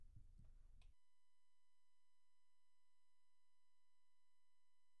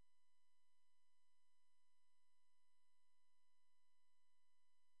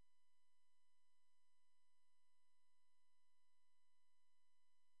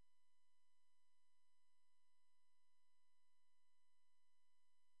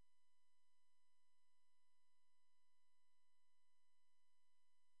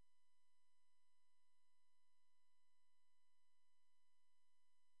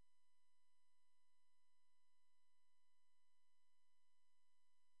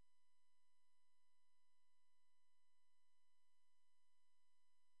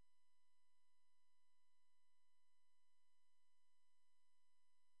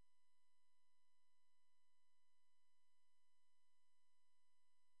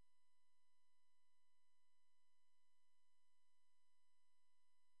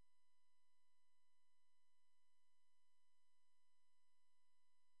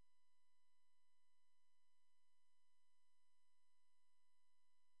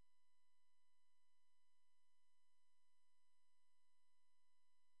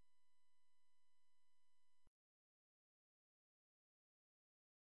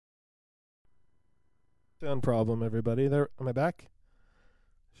Sound problem, everybody. There, am I back?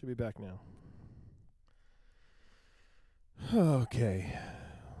 Should be back now. Okay.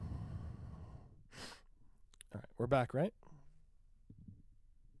 All right, we're back, right?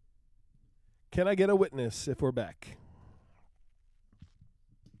 Can I get a witness if we're back?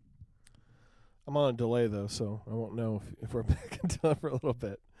 I'm on a delay, though, so I won't know if we're back until for a little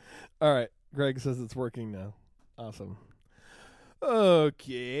bit. All right, Greg says it's working now. Awesome.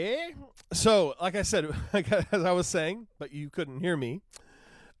 Okay. So, like I said, as I was saying, but you couldn't hear me,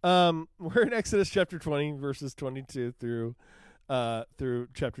 we're in Exodus chapter 20, verses 22 through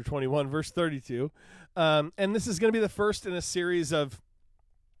chapter 21, verse 32. And this is going to be the first in a series of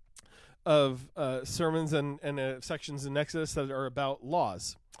sermons and sections in Exodus that are about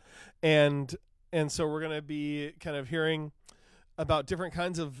laws. And so we're going to be kind of hearing about different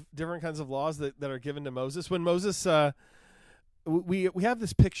kinds of laws that are given to Moses. When Moses we have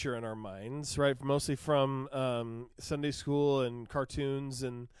this picture in our minds, right? Mostly from Sunday school and cartoons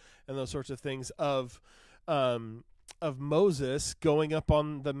and those sorts of things of Moses going up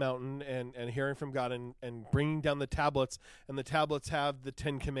on the mountain and hearing from God and bringing down the tablets, and the tablets have the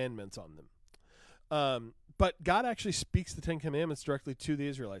 10 Commandments on them. But God actually speaks the 10 Commandments directly to the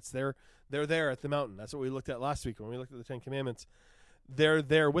Israelites. They're there at the mountain. That's what we looked at last week when we looked at the 10 Commandments. They're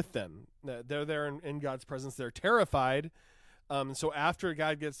there with them. They're there in God's presence. They're terrified. So after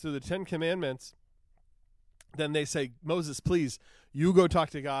God gets through the 10 Commandments, then they say, Moses, please, you go talk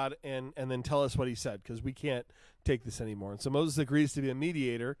to God and then tell us what he said, because we can't take this anymore. And so Moses agrees to be a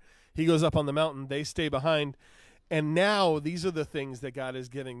mediator. He goes up on the mountain. They stay behind. And now these are the things that God is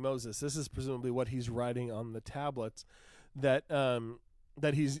giving Moses. This is presumably what he's writing on the tablets that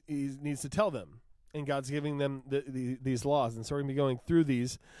he needs to tell them. And God's giving them these laws. And so we're going to be going through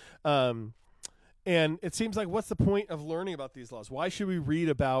these. And it seems like, what's the point of learning about these laws? Why should we read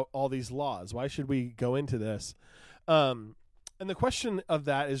about all these laws? Why should we go into this? And the question of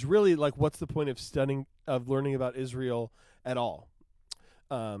that is really like, what's the point of learning about Israel at all?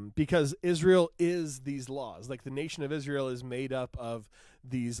 Because Israel is these laws. Like, the nation of Israel is made up of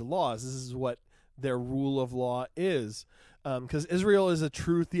these laws. This is what their rule of law is. Because Israel is a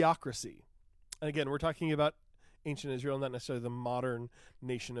true theocracy. And again, we're talking about ancient Israel, not necessarily the modern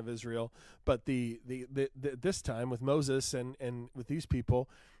nation of Israel, but the this time with Moses and with these people,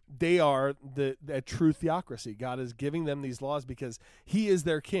 they are a true theocracy. God is giving them these laws because he is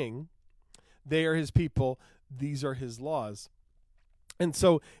their king. They are his people. These are his laws. And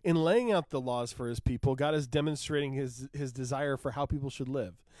so in laying out the laws for his people, God is demonstrating his desire for how people should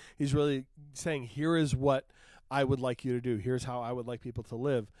live. He's really saying, here is what I would like you to do. Here's how I would like people to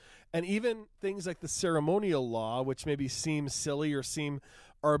live. And even things like the ceremonial law, which maybe seem silly or seem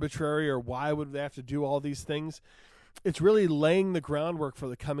arbitrary, or why would they have to do all these things? It's really laying the groundwork for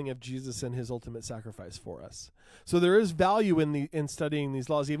the coming of Jesus and his ultimate sacrifice for us. So there is value in studying these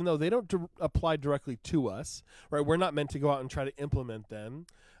laws, even though they don't apply directly to us, right? We're not meant to go out and try to implement them.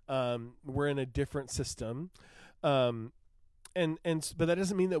 We're in a different system. But that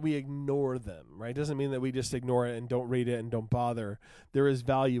doesn't mean that we ignore them, right? It doesn't mean that we just ignore it and don't read it and don't bother. There is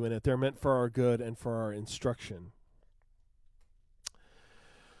value in it. They're meant for our good and for our instruction.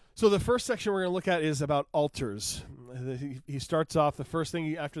 So the first section we're going to look at is about altars. He starts off, the first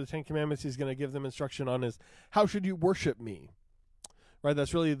thing after the 10 Commandments he's going to give them instruction on is, how should you worship me? Right?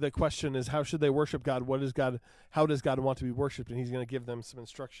 That's really the question, is how should they worship God? How does God want to be worshipped? And he's going to give them some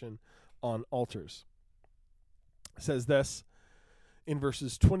instruction on altars. It says this in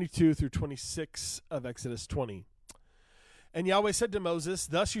verses 22 through 26 of Exodus 20. And Yahweh said to Moses,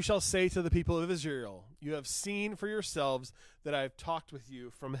 thus you shall say to the people of Israel, you have seen for yourselves that I have talked with you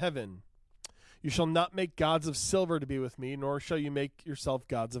from heaven. You shall not make gods of silver to be with me, nor shall you make yourself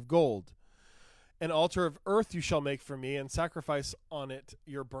gods of gold. An altar of earth you shall make for me, and sacrifice on it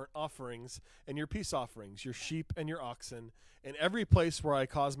your burnt offerings and your peace offerings, your sheep and your oxen. In every place where I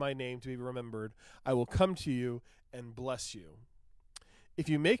cause my name to be remembered, I will come to you and bless you. If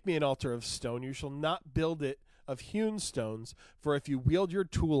you make me an altar of stone, you shall not build it of hewn stones, for if you wield your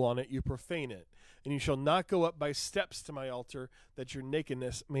tool on it, you profane it. And you shall not go up by steps to my altar, that your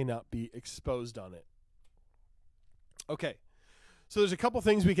nakedness may not be exposed on it. Okay, so there's a couple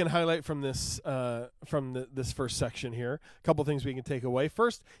things we can highlight from this this first section here. A couple things we can take away.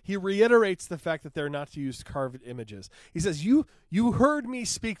 First, he reiterates the fact that they're not to use carved images. He says, you heard me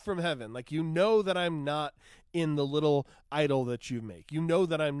speak from heaven. Like, you know that I'm not in the little idol that you make. You know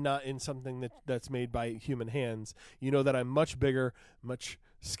that I'm not in something that's made by human hands. You know that I'm much bigger, much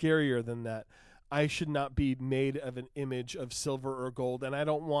scarier than that. I should not be made of an image of silver or gold, and I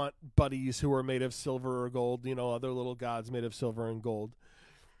don't want buddies who are made of silver or gold, other little gods made of silver and gold.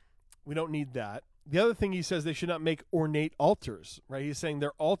 We don't need that. The other thing he says, they should not make ornate altars, right? He's saying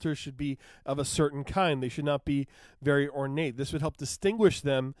their altars should be of a certain kind. They should not be very ornate. This would help distinguish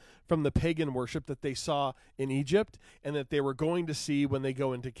them from the pagan worship that they saw in Egypt and that they were going to see when they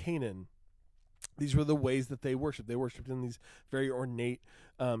go into Canaan. These were the ways that they worshiped. They worshiped in these very ornate,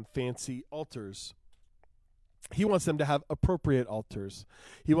 fancy altars. He wants them to have appropriate altars.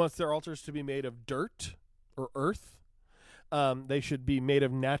 He wants their altars to be made of dirt or earth. They should be made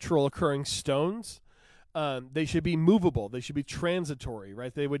of natural occurring stones. They should be movable. They should be transitory,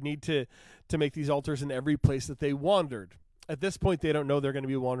 right? They would need to make these altars in every place that they wandered. At this point, they don't know they're going to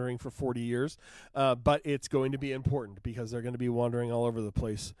be wandering for 40 years, but it's going to be important because they're going to be wandering all over the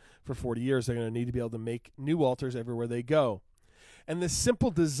place for 40 years. They're going to need to be able to make new altars everywhere they go. And this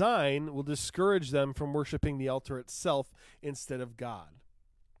simple design will discourage them from worshiping the altar itself instead of God.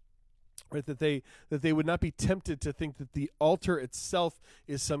 Right, that they would not be tempted to think that the altar itself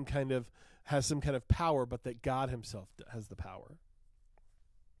is has some kind of power, but that God himself has the power.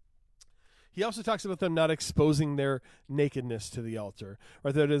 He also talks about them not exposing their nakedness to the altar,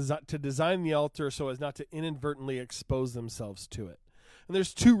 right? That is to design the altar so as not to inadvertently expose themselves to it. And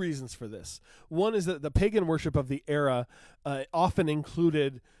there's two reasons for this. One is that the pagan worship of the era often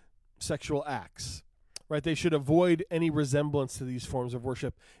included sexual acts. Right, they should avoid any resemblance to these forms of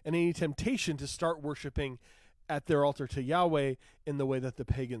worship and any temptation to start worshiping at their altar to Yahweh in the way that the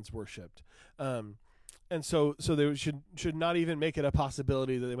pagans worshipped. And so they should not even make it a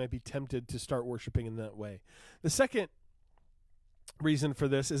possibility that they might be tempted to start worshiping in that way. The second reason for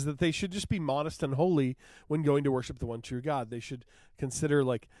this is that they should just be modest and holy when going to worship the one true God. They should consider,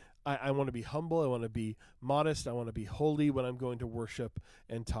 like, I want to be humble, I want to be modest, I want to be holy when I'm going to worship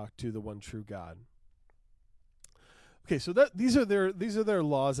and talk to the one true God. Okay, so these are their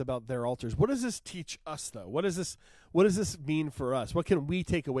laws about their altars. What does this teach us, though? What does this mean for us? What can we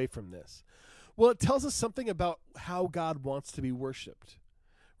take away from this? Well, it tells us something about how God wants to be worshipped,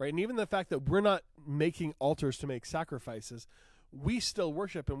 right? And even the fact that we're not making altars to make sacrifices, we still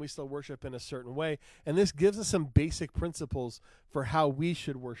worship, and we still worship in a certain way. And this gives us some basic principles for how we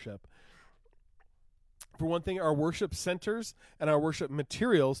should worship. For one thing, our worship centers and our worship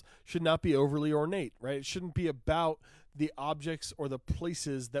materials should not be overly ornate, right? It shouldn't be about the objects or the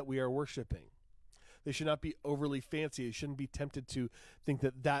places that we are worshiping. They should not be overly fancy. You shouldn't be tempted to think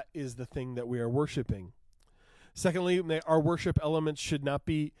that that is the thing that we are worshiping. Secondly, our worship elements should not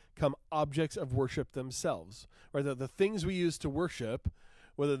become objects of worship themselves, right? The things we use to worship,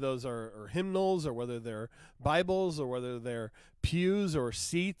 whether those are hymnals or whether they're Bibles or whether they're pews or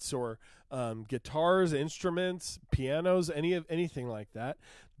seats or guitars, instruments, pianos, anything like that,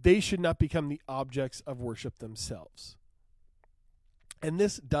 they should not become the objects of worship themselves. And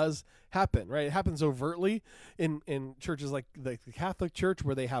this does happen, right? It happens overtly in churches like the Catholic Church,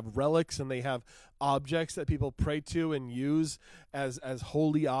 where they have relics and they have objects that people pray to and use as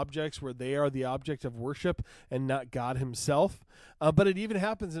holy objects, where they are the object of worship and not God himself. But it even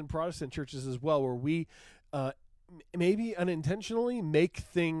happens in Protestant churches as well, where we maybe unintentionally make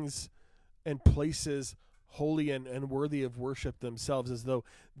things and places holy and worthy of worship themselves, as though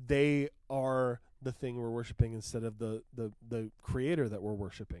they are the thing we're worshiping instead of the creator that we're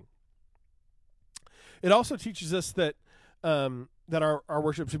worshiping. It also teaches us that that our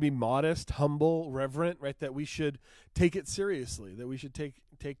worship should be modest, humble, reverent, right? That we should take it seriously, that we should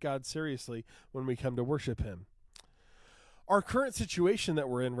take God seriously when we come to worship him. Our current situation that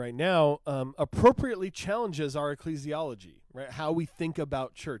we're in right now appropriately challenges our ecclesiology, right? How we think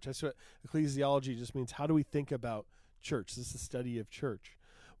about church. That's what ecclesiology just means. How do we think about church? This is the study of church.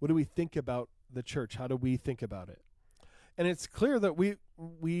 What do we think about the church? How do we think about it? And it's clear that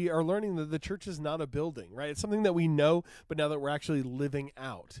we are learning that the church is not a building, right? It's something that we know, but now that we're actually living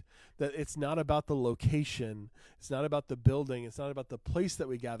out, that it's not about the location, it's not about the building, it's not about the place that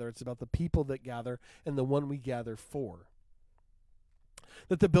we gather, it's about the people that gather and the one we gather for.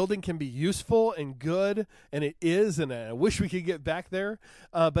 That the building can be useful and good, and it is, and I wish we could get back there,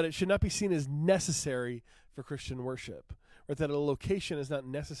 but it should not be seen as necessary for Christian worship. Right? That a location is not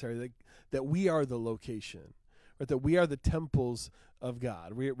necessary, that we are the location, right? That we are the temples of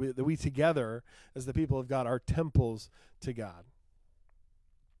God. That we together, as the people of God, are temples to God.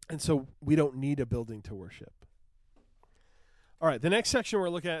 And so we don't need a building to worship. All right, the next section we're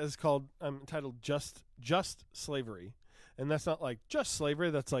looking at is entitled Just Slavery. And that's not like just slavery,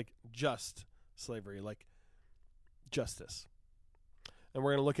 that's like just slavery, like justice. And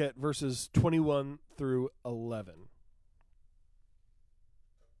we're going to look at verses 21 through 11.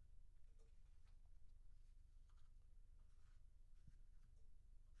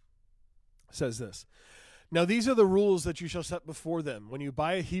 It says this: Now these are the rules that you shall set before them. When you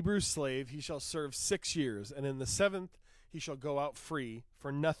buy a Hebrew slave, he shall serve 6 years, and in the 7th he shall go out free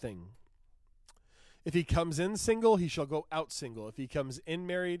for nothing. If he comes in single, he shall go out single. If he comes in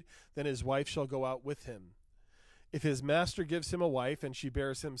married, then his wife shall go out with him. If his master gives him a wife, and she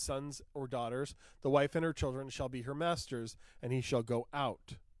bears him sons or daughters, the wife and her children shall be her master's, and he shall go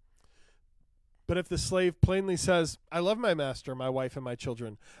out. But if the slave plainly says, I love my master, my wife, and my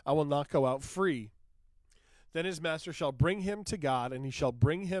children, I will not go out free, then his master shall bring him to God, and he shall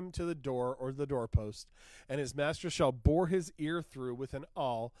bring him to the door or the doorpost, and his master shall bore his ear through with an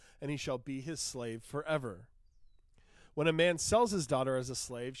awl, and he shall be his slave forever. When a man sells his daughter as a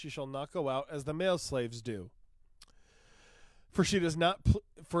slave, she shall not go out as the male slaves do. For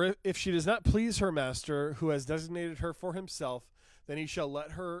if she does not please her master, who has designated her for himself, then he shall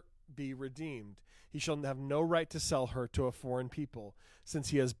let her be redeemed. He shall have no right to sell her to a foreign people,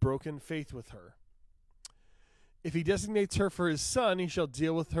 since he has broken faith with her. If he designates her for his son, he shall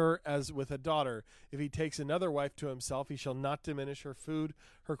deal with her as with a daughter. If he takes another wife to himself, he shall not diminish her food,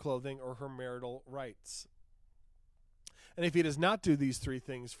 her clothing, or her marital rights. And if he does not do these 3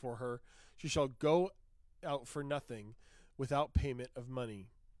 things for her, she shall go out for nothing, without payment of money.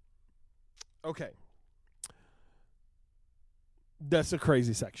 Okay. That's a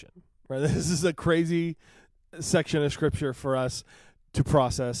crazy section, right? This is a crazy section of scripture for us to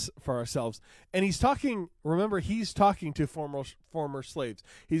process for ourselves. And he's talking to former slaves.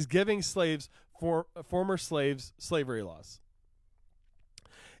 He's giving former slaves slavery laws.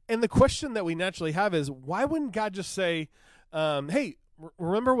 And the question that we naturally have is, why wouldn't God just say, hey,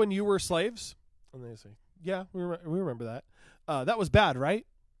 remember when you were slaves? And they say, yeah, we remember that. That was bad, right?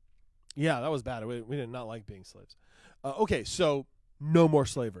 Yeah, that was bad. We did not like being slaves. Okay, so no more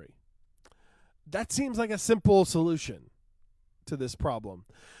slavery. That seems like a simple solution to this problem.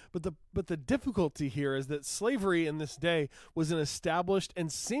 But the difficulty here is that slavery in this day was an established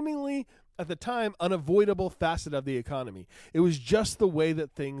and seemingly, at the time, unavoidable facet of the economy. It was just the way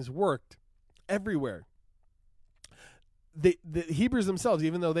that things worked everywhere. The Hebrews themselves,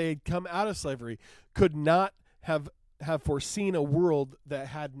 even though they had come out of slavery, could not have foreseen a world that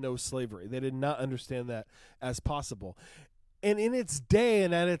had no slavery. They did not understand that as possible. And in its day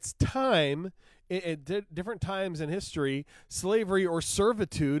and at its time, at different times in history, slavery or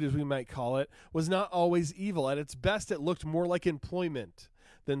servitude, as we might call it, was not always evil. At its best, it looked more like employment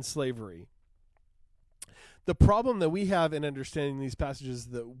than slavery. The problem that we have in understanding these passages is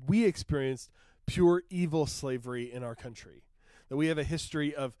that we experienced pure evil slavery in our country. That we have a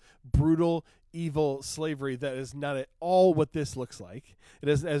history of brutal, evil slavery that is not at all what this looks like. It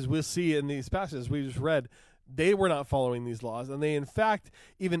is, as we'll see in these passages we just read, they were not following these laws, and they in fact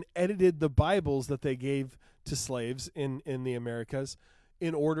even edited the Bibles that they gave to slaves in the Americas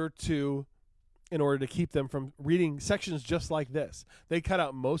in order to keep them from reading sections just like this. They cut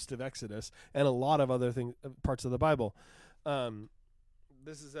out most of Exodus and a lot of other parts of the Bible.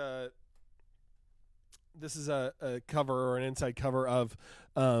 This is a cover or an inside cover of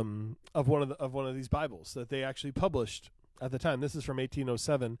one of these Bibles that they actually published at the time. This is from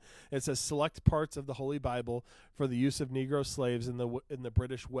 1807. It says select parts of the Holy Bible for the use of Negro slaves in the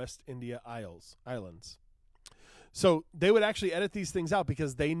British West India Islands. So they would actually edit these things out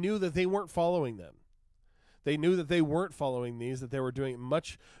because they knew that they weren't following them. They knew that they weren't following these, that they were doing a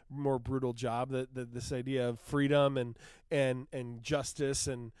much more brutal job, that this idea of freedom and justice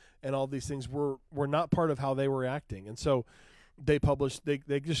and all these things were not part of how they were acting. And so they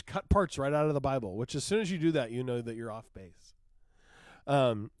just cut parts right out of the Bible, which as soon as you do that, you know that you're off base.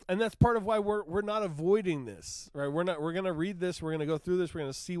 And that's part of why we're not avoiding this, right? We're going to read this. We're going to go through this. We're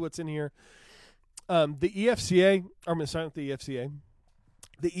going to see what's in here. The EFCA, I'm going to start with the EFCA.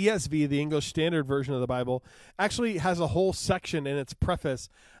 The ESV, the English Standard Version of the Bible, actually has a whole section in its preface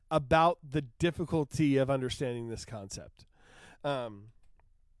about the difficulty of understanding this concept.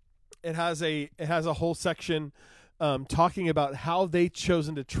 It has a whole section talking about how they've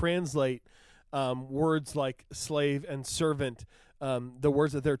chosen to translate words like slave and servant, the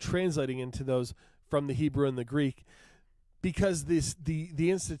words that they're translating into those from the Hebrew and the Greek, because the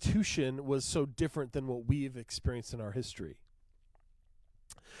institution was so different than what we've experienced in our history.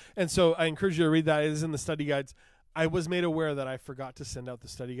 And so I encourage you to read that. It is in the study guides. I was made aware that I forgot to send out the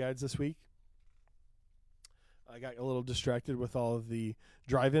study guides this week. I got a little distracted with all of the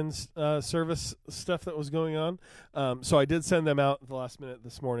drive-in service stuff that was going on. So I did send them out at the last minute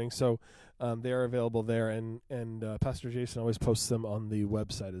this morning. So they are available there. And Pastor Jason always posts them on the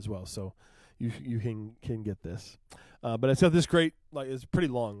website as well. So you can get this. But it's got this great, it's pretty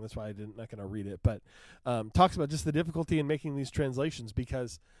long. That's why not going to read it. But talks about just the difficulty in making these translations,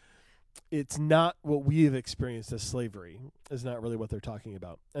 because it's not what we have experienced as slavery, is not really what they're talking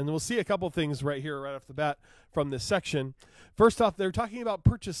about. And we'll see a couple things right here, right off the bat from this section. First off, they're talking about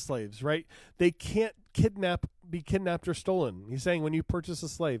purchased slaves, right? They can't be kidnapped or stolen. He's saying when you purchase a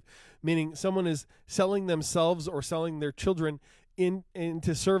slave, meaning someone is selling themselves or selling their children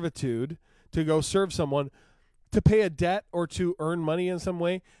into servitude to go serve someone, to pay a debt or to earn money in some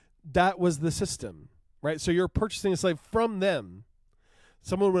way, that was the system, right? So you're purchasing a slave from them.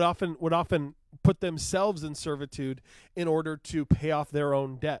 Someone would often put themselves in servitude in order to pay off their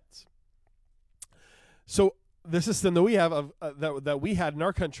own debts. So the system that we have that we had in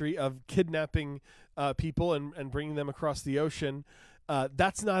our country of kidnapping people and bringing them across the ocean,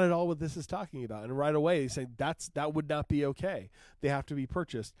 that's not at all what this is talking about. And right away, he's saying that would not be okay. They have to be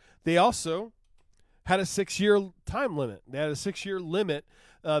purchased. They also had a 6-year time limit. They had a 6-year limit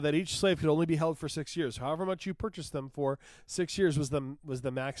that each slave could only be held for 6 years. However much you purchased them for, 6 years was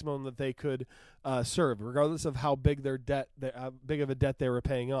the maximum that they could serve, regardless of how big of a debt they were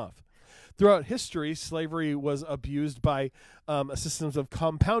paying off. Throughout history, slavery was abused by systems of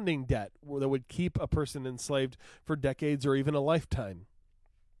compounding debt that would keep a person enslaved for decades or even a lifetime.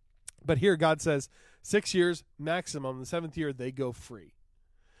 But here God says 6 years maximum. The 7th year, they go free,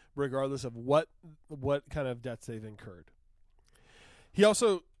 regardless of what kind of debts they've incurred. He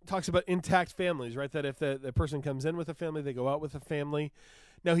also talks about intact families, right? That if the person comes in with a family, they go out with a family.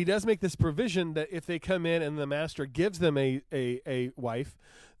 Now, he does make this provision that if they come in and the master gives them a wife,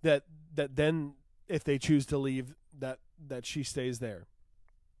 that then if they choose to leave, that she stays there.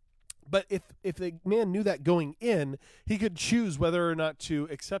 But if the man knew that going in, he could choose whether or not to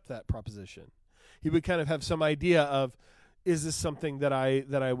accept that proposition. He would kind of have some idea of, is this something that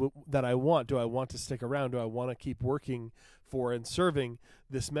I want? Do I want to stick around? Do I want to keep working for and serving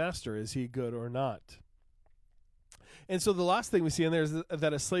this master? Is he good or not? And so the last thing we see in there is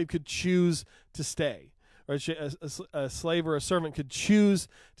that a slave could choose to stay. Or a slave or a servant could choose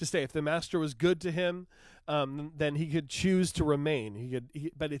to stay. If the master was good to him, then he could choose to remain.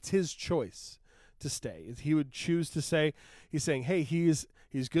 But it's his choice to stay. He would choose to say, he's saying, hey, he's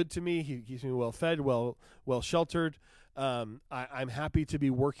good to me. He keeps me well fed, well sheltered. I'm happy to be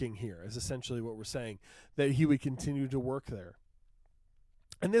working here, is essentially what we're saying, that he would continue to work there.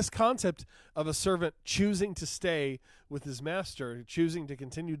 And this concept of a servant choosing to stay with his master, choosing to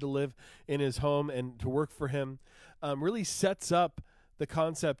continue to live in his home and to work for him, really sets up the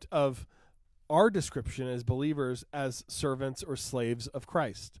concept of our description as believers as servants or slaves of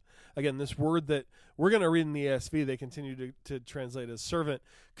Christ. Again, this word that we're going to read in the ESV, they continue to translate as servant,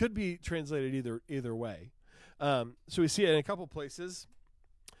 could be translated either way. So we see it in a couple places.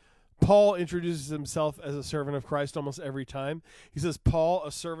 Paul introduces himself as a servant of Christ almost every time. He says, Paul,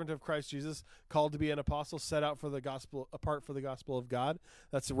 a servant of Christ Jesus, called to be an apostle, set out for the gospel, apart for the gospel of God.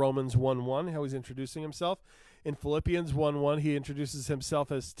 That's Romans 1:1, how he's introducing himself. In Philippians 1:1, he introduces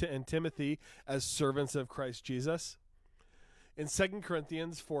himself and Timothy as servants of Christ Jesus. In 2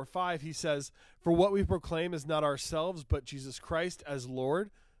 Corinthians 4:5, he says, for what we proclaim is not ourselves, but Jesus Christ as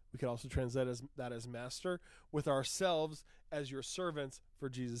Lord. We could also translate that as master, with ourselves as your servants for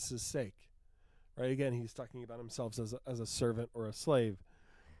Jesus' sake. Right? Again, he's talking about himself as a servant or a slave.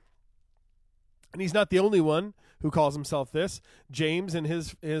 And he's not the only one who calls himself this. James, in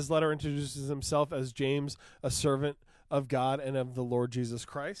his letter, introduces himself as James, a servant of God and of the Lord Jesus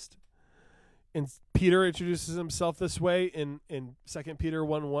Christ. And Peter introduces himself this way in 2 Peter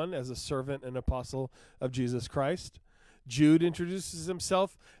 1:1 as a servant and apostle of Jesus Christ. Jude introduces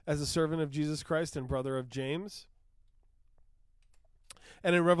himself as a servant of Jesus Christ and brother of James.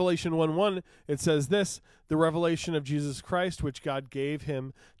 And in Revelation 1:1, it says this, the revelation of Jesus Christ, which God gave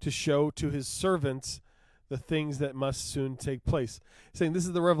him to show to his servants the things that must soon take place. Saying this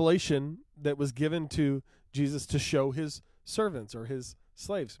is the revelation that was given to Jesus to show his servants or his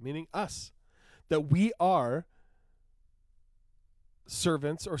slaves, meaning us, that we are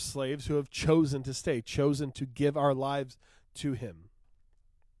servants or slaves who have chosen to stay, chosen to give our lives to him.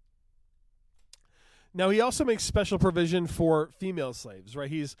 Now, he also makes special provision for female slaves, right?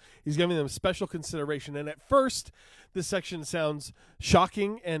 He's giving them special consideration. And at first, this section sounds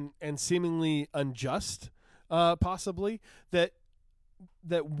shocking and seemingly unjust, possibly. That's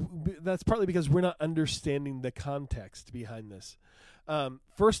partly because we're not understanding the context behind this.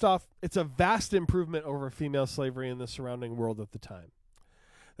 First off, it's a vast improvement over female slavery in the surrounding world at the time.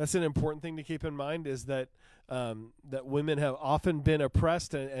 That's an important thing to keep in mind, is that women have often been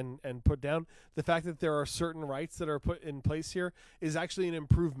oppressed and put down. The fact that there are certain rights that are put in place here is actually an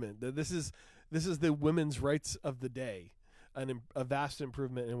improvement. This is the women's rights of the day, a vast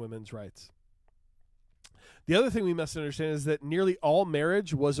improvement in women's rights. The other thing we must understand is that nearly all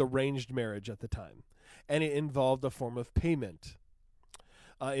marriage was arranged marriage at the time, and it involved a form of payment.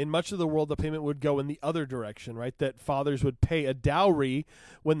 In much of the world, the payment would go in the other direction, right? That fathers would pay a dowry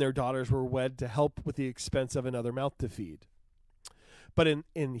when their daughters were wed to help with the expense of another mouth to feed. But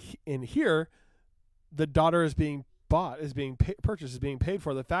in here, the daughter is being bought, is being purchased, is being paid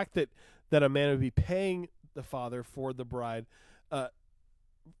for. The fact that a man would be paying the father for the bride,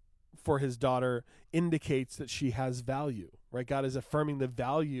 for his daughter, indicates that she has value, right? God is affirming the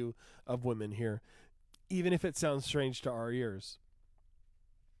value of women here, even if it sounds strange to our ears.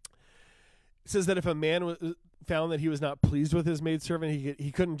 It says that if a man found that he was not pleased with his maidservant,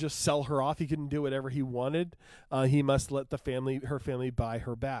 he couldn't just sell her off. He couldn't do whatever he wanted. He must let her family buy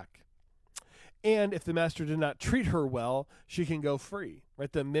her back. And if the master did not treat her well, she can go free.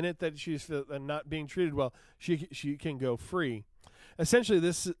 Right, the minute that she's not being treated well, she can go free. Essentially,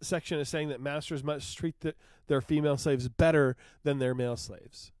 this section is saying that masters must treat their female slaves better than their male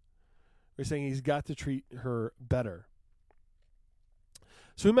slaves. We're saying he's got to treat her better.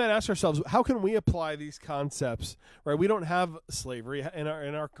 So we might ask ourselves, how can we apply these concepts? Right, we don't have slavery in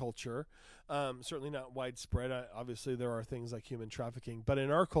our culture, certainly not widespread. Obviously, there are things like human trafficking, but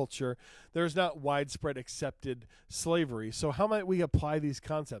in our culture, there's not widespread accepted slavery. So how might we apply these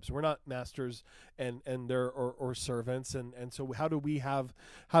concepts? We're not masters and their or servants, and so how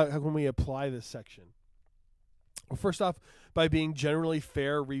can we apply this section? Well, first off, by being generally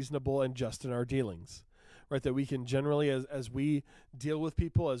fair, reasonable, and just in our dealings. Right, that we can generally, as we deal with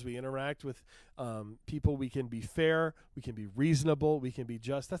people, as we interact with people, we can be fair, we can be reasonable, we can be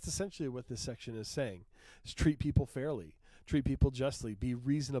just. That's essentially what this section is saying. Is treat people fairly, treat people justly, be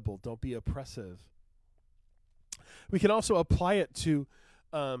reasonable, don't be oppressive. We can also apply it to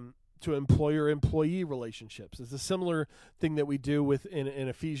employer-employee relationships. It's a similar thing that we do in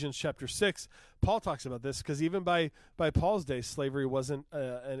Ephesians chapter 6. Paul talks about this because even by Paul's day, slavery wasn't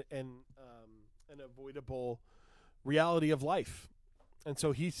an avoidable reality of life. And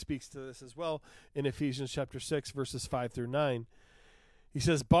so he speaks to this as well in Ephesians chapter 6, verses 5 through 9. He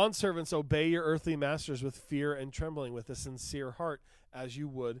says, "Bondservants, obey your earthly masters with fear and trembling, with a sincere heart, as you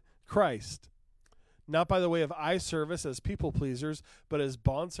would Christ. Not by the way of eye service as people pleasers, but as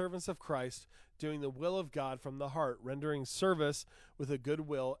bondservants of Christ, doing the will of God from the heart, rendering service with a good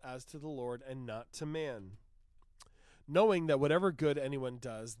will as to the Lord and not to man. Knowing that whatever good anyone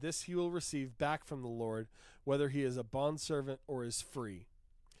does, this he will receive back from the Lord, whether he is a bondservant or is free.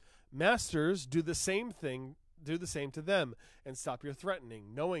 Masters, do the same to them, and stop your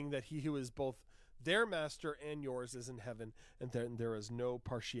threatening, knowing that he who is both their master and yours is in heaven, and there is no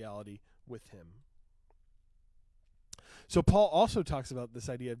partiality with him." So Paul also talks about this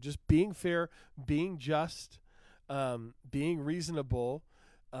idea of just being fair, being just, being reasonable,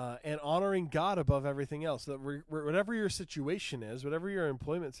 and honoring God above everything else. That whatever your situation is, whatever your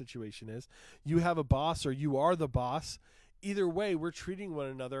employment situation is, you have a boss or you are the boss. Either way, we're treating one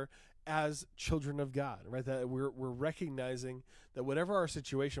another as children of God, right? That we're recognizing that whatever our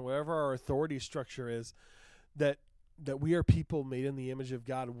situation, whatever our authority structure is, that we are people made in the image of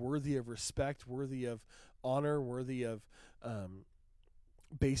God, worthy of respect, worthy of honor, worthy of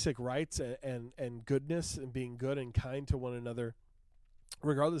basic rights and goodness, and being good and kind to one another,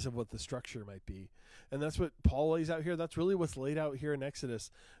 regardless of what the structure might be. And that's what Paul lays out here. That's really what's laid out here in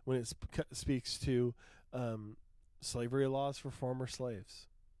Exodus when it speaks to slavery laws for former slaves.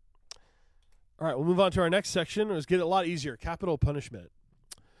 All right, we'll move on to our next section. Let's get it a lot easier. Capital punishment.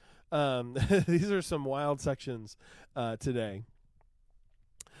 These are some wild sections today.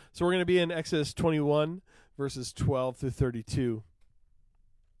 So we're going to be in Exodus 21, verses 12 through 32.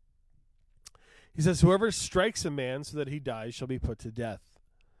 He says, "Whoever strikes a man so that he dies shall be put to death.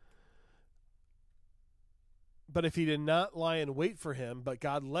 But if he did not lie in wait for him, but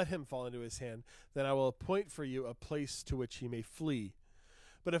God let him fall into his hand, then I will appoint for you a place to which he may flee.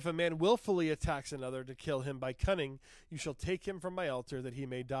 But if a man willfully attacks another to kill him by cunning, you shall take him from my altar that he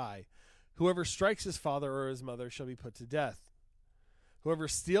may die. Whoever strikes his father or his mother shall be put to death. Whoever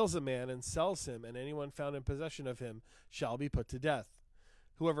steals a man and sells him, and anyone found in possession of him, shall be put to death.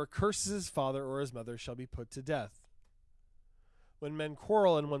 Whoever curses his father or his mother shall be put to death. When men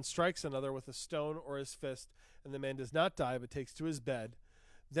quarrel and one strikes another with a stone or his fist, and the man does not die but takes to his bed,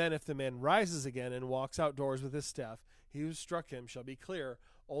 then if the man rises again and walks outdoors with his staff, he who struck him shall be clear,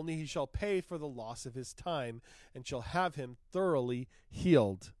 only he shall pay for the loss of his time, and shall have him thoroughly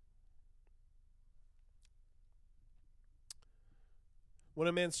healed. When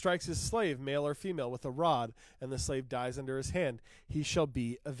a man strikes his slave, male or female, with a rod, and the slave dies under his hand, he shall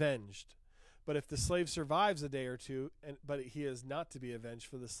be avenged. But if the slave survives a day or two, but he is not to be avenged,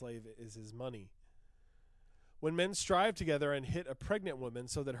 for the slave is his money. When men strive together and hit a pregnant woman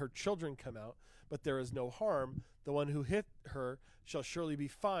so that her children come out, but there is no harm, the one who hit her shall surely be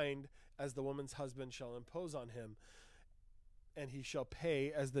fined, as the woman's husband shall impose on him, and he shall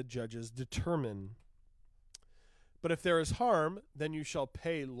pay as the judges determine. But if there is harm, then you shall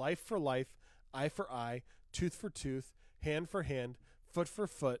pay life for life, eye for eye, tooth for tooth, hand for hand, foot for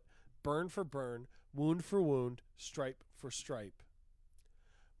foot, burn for burn, wound for wound, stripe for stripe.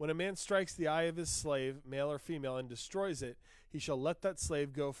 When a man strikes the eye of his slave, male or female, and destroys it, he shall let that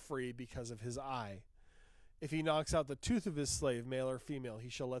slave go free because of his eye. If he knocks out the tooth of his slave, male or female, he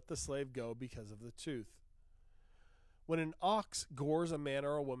shall let the slave go because of the tooth. When an ox gores a man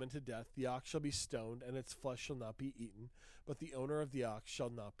or a woman to death, the ox shall be stoned, and its flesh shall not be eaten, but the owner of the ox shall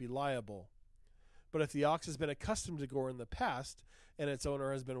not be liable. But if the ox has been accustomed to gore in the past, and its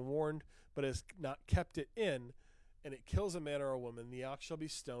owner has been warned, but has not kept it in, and it kills a man or a woman, the ox shall be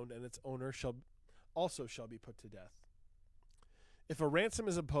stoned, and its owner shall be put to death. If a ransom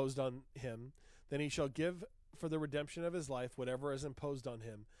is imposed on him, then he shall give for the redemption of his life whatever is imposed on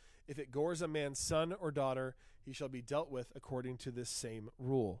him. If it gores a man's son or daughter, he shall be dealt with according to this same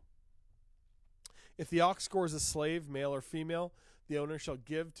rule. If the ox gores a slave, male or female, the owner shall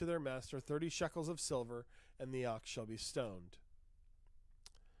give to their master 30 shekels of silver, and the ox shall be stoned.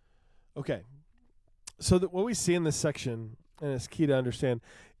 Okay, so that what we see in this section, and it's key to understand,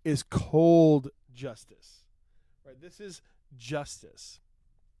 is cold justice. Right? This is justice.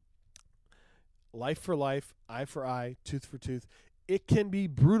 Life for life, eye for eye, tooth for tooth. It can be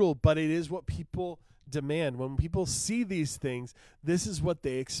brutal, but it is what people demand. When people see these things, this is what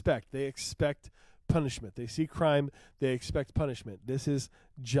they expect. They expect punishment. They see crime, they expect punishment. This is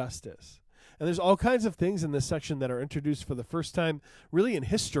justice. And there's all kinds of things in this section that are introduced for the first time, really in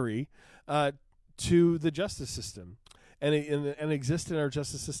history, to the justice system, and exist in our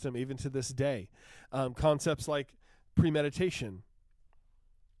justice system even to this day. Concepts like premeditation.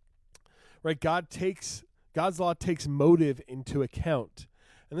 Right? God's law takes motive into account.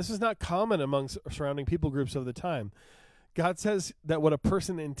 And this is not common among surrounding people groups of the time. God says that what a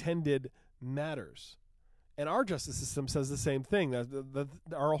person intended matters. And our justice system says the same thing. That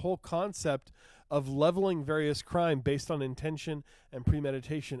our whole concept of leveling various crime based on intention and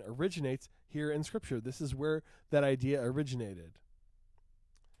premeditation originates here in Scripture. This is where that idea originated.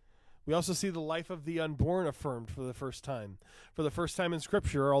 We also see the life of the unborn affirmed for the first time. For the first time in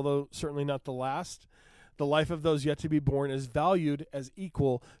Scripture, although certainly not the last, the life of those yet to be born is valued as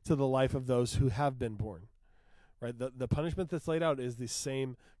equal to the life of those who have been born. Right? The punishment that's laid out is the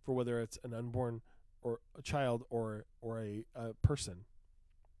same for whether it's an unborn or a child or a person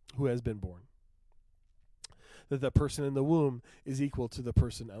who has been born. That the person in the womb is equal to the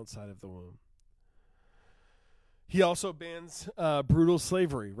person outside of the womb. He also bans brutal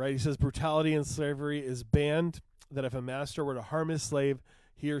slavery, right? He says brutality in slavery is banned, that if a master were to harm his slave,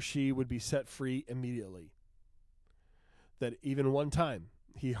 he or she would be set free immediately. That even one time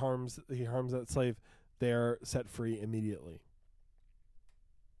he harms that slave, they are set free immediately.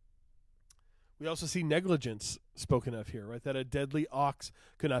 We also see negligence spoken of here, right? That a deadly ox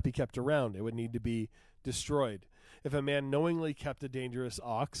could not be kept around. It would need to be destroyed. If a man knowingly kept a dangerous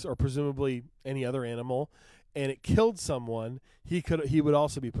ox, or presumably any other animal, and it killed someone, he would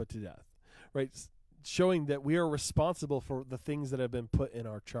also be put to death, right? Showing that we are responsible for the things that have been put in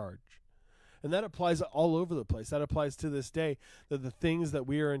our charge. And that applies all over the place. That applies to this day, that the things that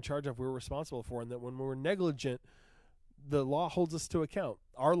we are in charge of, we're responsible for, and that when we're negligent, the law holds us to account.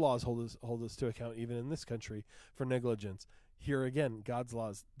 Our laws hold us to account, even in this country, for negligence. Here again, God's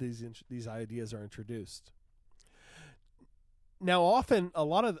laws, these ideas are introduced. Now, often a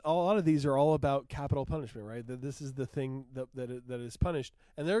lot of these are all about capital punishment, right? That this is the thing that is punished,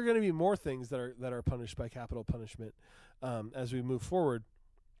 and there are going to be more things that are punished by capital punishment as we move forward.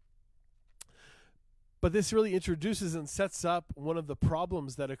 But this really introduces and sets up one of the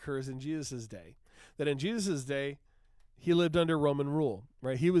problems that occurs in Jesus' day. That in Jesus' day, he lived under Roman rule,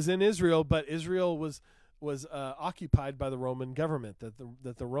 right? He was in Israel, but Israel was occupied by the Roman government.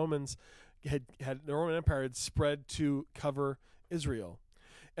 That the Romans the Roman Empire had spread to cover Israel,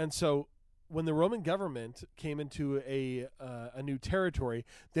 and so when the Roman government came into a new territory,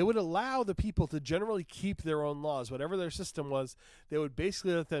 they would allow the people to generally keep their own laws, whatever their system was. They would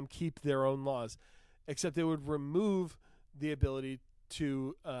basically let them keep their own laws, except they would remove the ability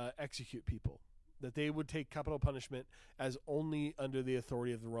to execute people. That they would take capital punishment as only under the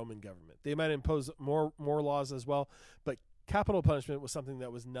authority of the Roman government. They might impose more laws as well, but capital punishment was something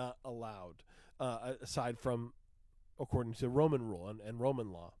that was not allowed, aside from according to Roman rule and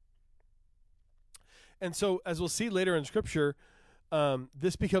Roman law. And so, as we'll see later in Scripture,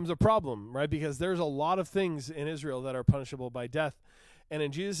 this becomes a problem, right? Because there's a lot of things in Israel that are punishable by death. And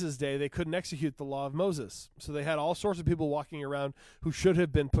in Jesus' day, they couldn't execute the law of Moses. So they had all sorts of people walking around who should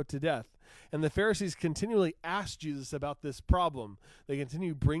have been put to death. And the Pharisees continually asked Jesus about this problem. They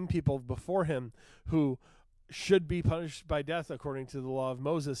continue to bring people before him who should be punished by death according to the law of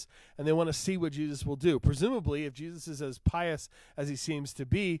Moses. And they want to see what Jesus will do. Presumably, if Jesus is as pious as he seems to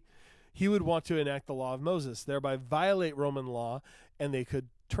be, he would want to enact the law of Moses, thereby violate Roman law, and they could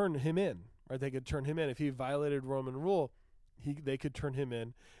turn him in. Right? They could turn him in. If he violated Roman rule, they could turn him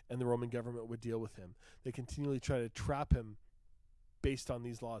in, and the Roman government would deal with him. They continually try to trap him based on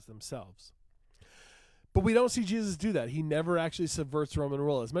these laws themselves. But we don't see Jesus do that. He never actually subverts Roman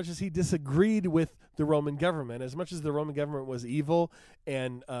rule. As much as he disagreed with the Roman government, as much as the Roman government was evil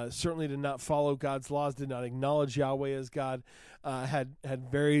and certainly did not follow God's laws, did not acknowledge Yahweh as God, had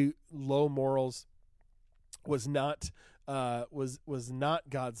very low morals, was not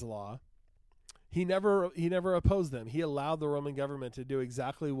God's law. He never opposed them. He allowed the Roman government to do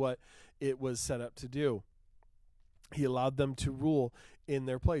exactly what it was set up to do. He allowed them to rule in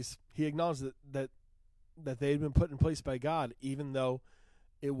their place. He acknowledged that they had been put in place by God, even though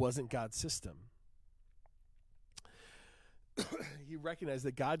it wasn't God's system. He recognized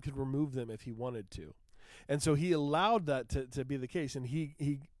that God could remove them if he wanted to. And so he allowed that to be the case, and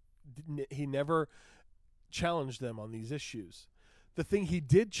he never challenged them on these issues. The thing he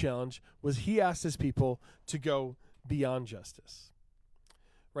did challenge was he asked his people to go beyond justice.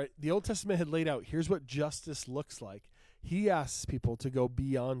 Right? The Old Testament had laid out, here's what justice looks like. He asks people to go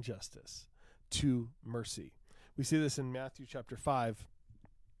beyond justice to mercy. We see this in Matthew chapter 5.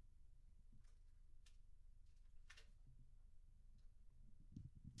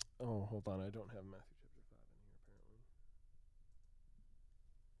 Oh, hold on. I don't have Matthew chapter 5 in here, apparently.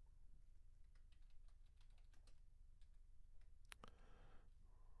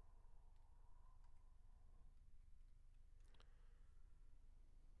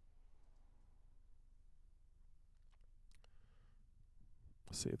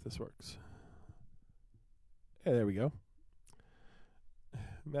 Let's see if this works. Yeah, there we go.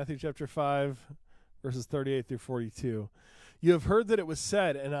 Matthew chapter 5, verses 38 through 42. You have heard that it was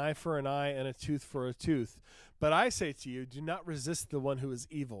said, an eye for an eye and a tooth for a tooth. But I say to you, do not resist the one who is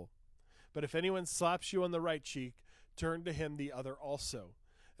evil. But if anyone slaps you on the right cheek, turn to him the other also.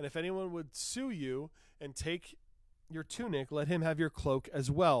 And if anyone would sue you and take your tunic, let him have your cloak as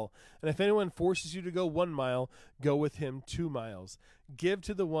well. And if anyone forces you to go 1 mile, go with him 2 miles. Give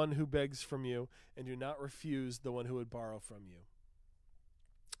to the one who begs from you, and do not refuse the one who would borrow from you.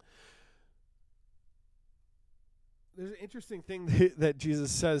 There's an interesting thing that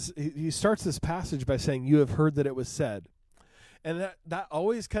Jesus says. He starts this passage by saying, you have heard that it was said. And that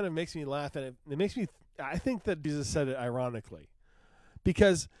always kind of makes me laugh, and it makes me, I think that Jesus said it ironically.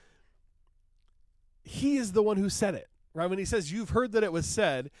 Because he is the one who said it, right? When he says, you've heard that it was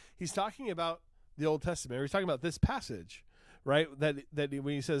said, he's talking about the Old Testament. Or he's talking about this passage, right? That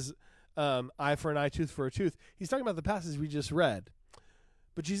when he says, eye for an eye, tooth for a tooth, he's talking about the passage we just read.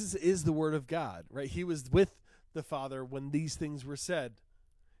 But Jesus is the Word of God, right? He was with the Father when these things were said.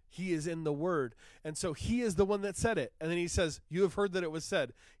 He is in the Word. And so he is the one that said it. And then he says, you have heard that it was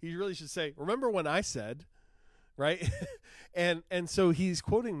said. He really should say, remember when I said, right? and so he's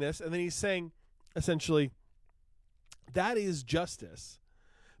quoting this, and then he's saying, essentially, that is justice,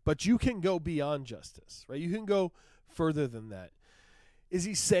 but you can go beyond justice, right? You can go further than that. Is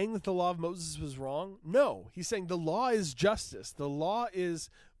he saying that the law of Moses was wrong? No. He's saying the law is justice. The law is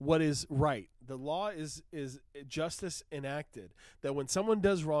what is right. The law is justice enacted. That when someone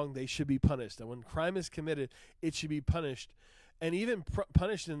does wrong, they should be punished. That when crime is committed, it should be punished. And even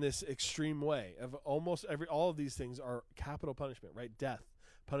punished in this extreme way. Of almost all of these things are capital punishment, right? Death.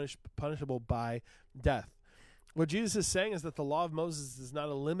 Punishable by death. What Jesus is saying is that the law of Moses does not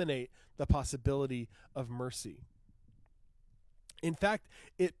eliminate the possibility of mercy. In fact,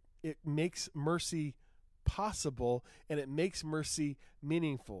 it makes mercy possible, and it makes mercy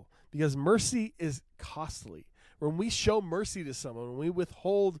meaningful, because mercy is costly. When we show mercy to someone, when we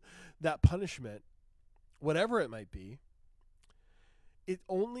withhold that punishment, whatever it might be, it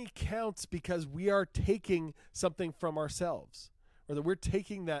only counts because we are taking something from ourselves, or that we're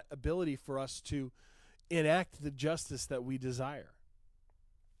taking that ability for us to enact the justice that we desire.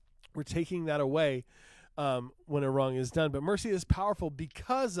 We're taking that away when a wrong is done. But mercy is powerful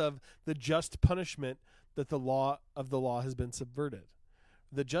because of the just punishment that the law has been subverted.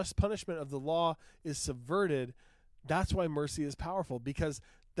 The just punishment of the law is subverted. That's why mercy is powerful, because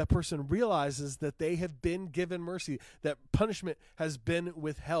that person realizes that they have been given mercy, that punishment has been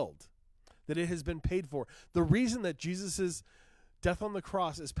withheld, that it has been paid for. The reason that Jesus' death on the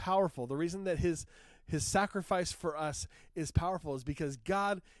cross is powerful. The reason that his sacrifice for us is powerful is because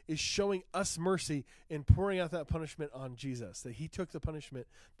God is showing us mercy and pouring out that punishment on Jesus, that he took the punishment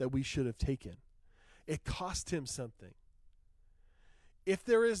that we should have taken. It cost him something. If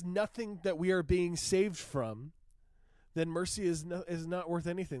there is nothing that we are being saved from, then mercy is not worth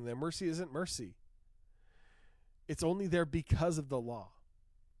anything. Then mercy isn't mercy. It's only there because of the law.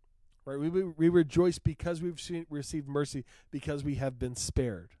 Right? We rejoice because we've received mercy, because we have been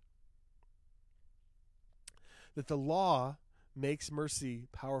spared. That the law makes mercy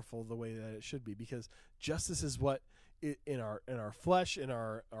powerful the way that it should be, because justice is what in our flesh, in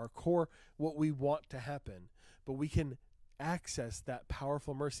our core, what we want to happen. But we can access that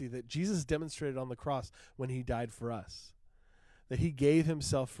powerful mercy that Jesus demonstrated on the cross when he died for us. That he gave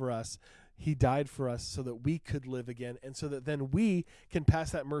himself for us. He died for us so that we could live again, and so that then we can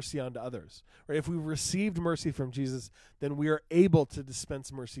pass that mercy on to others. Right? If we've received mercy from Jesus, then we are able to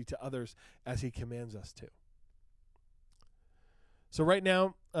dispense mercy to others as he commands us to. So right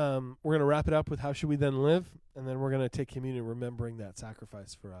now, we're going to wrap it up with how should we then live, and then we're going to take communion remembering that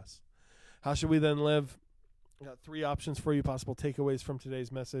sacrifice for us. How should we then live? I got 3 options for you, possible takeaways from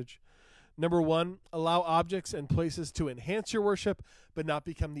today's message. Number 1, allow objects and places to enhance your worship, but not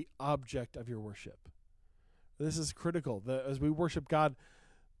become the object of your worship. This is critical. As we worship God,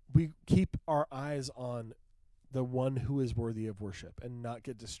 we keep our eyes on the one who is worthy of worship and not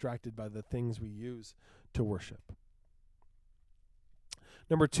get distracted by the things we use to worship.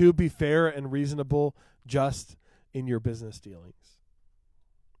 Number 2, be fair and reasonable, just in your business dealings.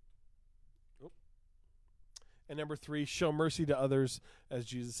 And number 3, show mercy to others as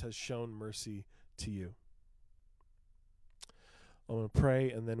Jesus has shown mercy to you. I'm going to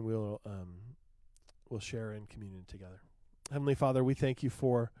pray, and then we'll share in communion together. Heavenly Father, we thank you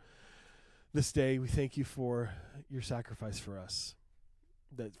for this day. We thank you for your sacrifice for us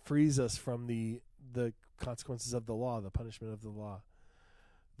that frees us from the consequences of the law, the punishment of the law,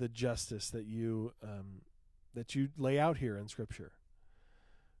 the justice that you lay out here in Scripture.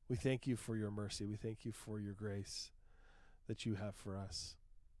 We thank you for your mercy. We thank you for your grace that you have for us.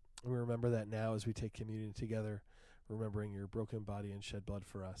 And we remember that now as we take communion together, remembering your broken body and shed blood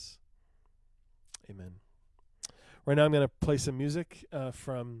for us. Amen. Right now I'm going to play some music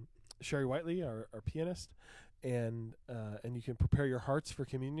from Sherry Whiteley, our pianist, and you can prepare your hearts for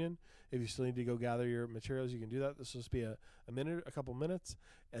communion. If you still need to go gather your materials, you can do that. This will just be a couple minutes,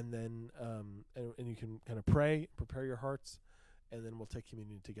 and then and you can kind of pray, prepare your hearts, and then we'll take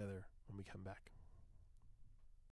communion together when we come back.